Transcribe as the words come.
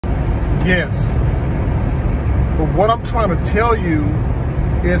Yes. But what I'm trying to tell you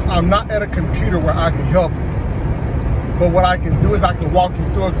is I'm not at a computer where I can help you. But what I can do is I can walk you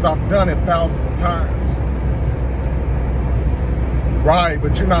through it because I've done it thousands of times. Right,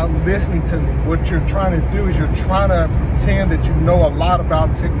 but you're not listening to me. What you're trying to do is you're trying to pretend that you know a lot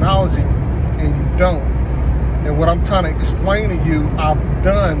about technology and you don't. And what I'm trying to explain to you, I've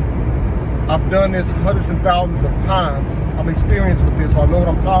done this hundreds and thousands of times. I'm experienced with this, so I know what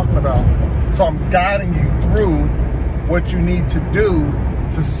I'm talking about. So I'm guiding you through what you need to do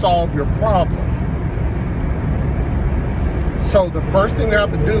to solve your problem. So the first thing you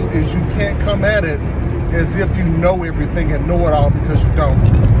have to do is you can't come at it as if you know everything and know it all, because you don't.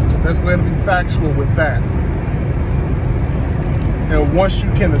 So let's go ahead and be factual with that. And once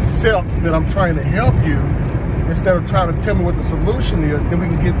you can accept that I'm trying to help you, instead of trying to tell me what the solution is, then we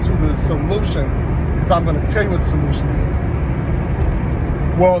can get to the solution, because I'm going to tell you what the solution is.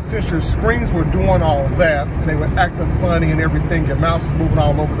 Well, since your screens were doing all of that, and they were acting funny and everything, your mouse is moving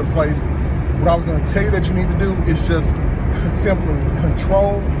all over the place, what I was going to tell you that you need to do is just simply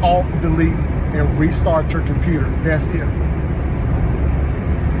Control, Alt, Delete, and restart your computer. That's it.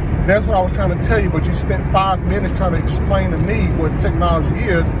 That's what I was trying to tell you, but you spent 5 minutes trying to explain to me what technology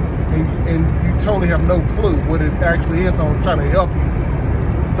is, and you totally have no clue what it actually is. So I'm trying to help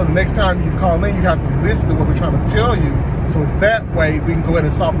you. So the next time you call in, you have to listen to what we're trying to tell you, so that way we can go ahead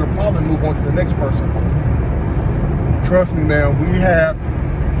and solve your problem and move on to the next person. Trust me, man, we have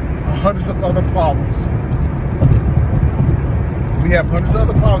hundreds of other problems. We have hundreds of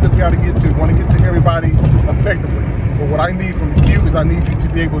other problems that we got to get to. We want to get to everybody effectively. But what I need from you is I need you to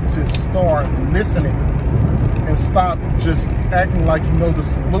be able to start listening and stop just acting like you know the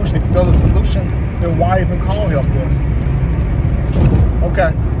solution. If you know the solution, then why even call help desk?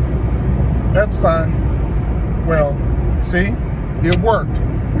 Okay, that's fine. Well, see, it worked.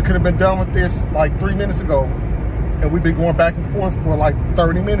 We could have been done with this like 3 minutes ago, and we've been going back and forth for like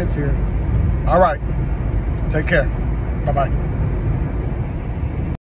 30 minutes here. All right, take care. Bye-bye.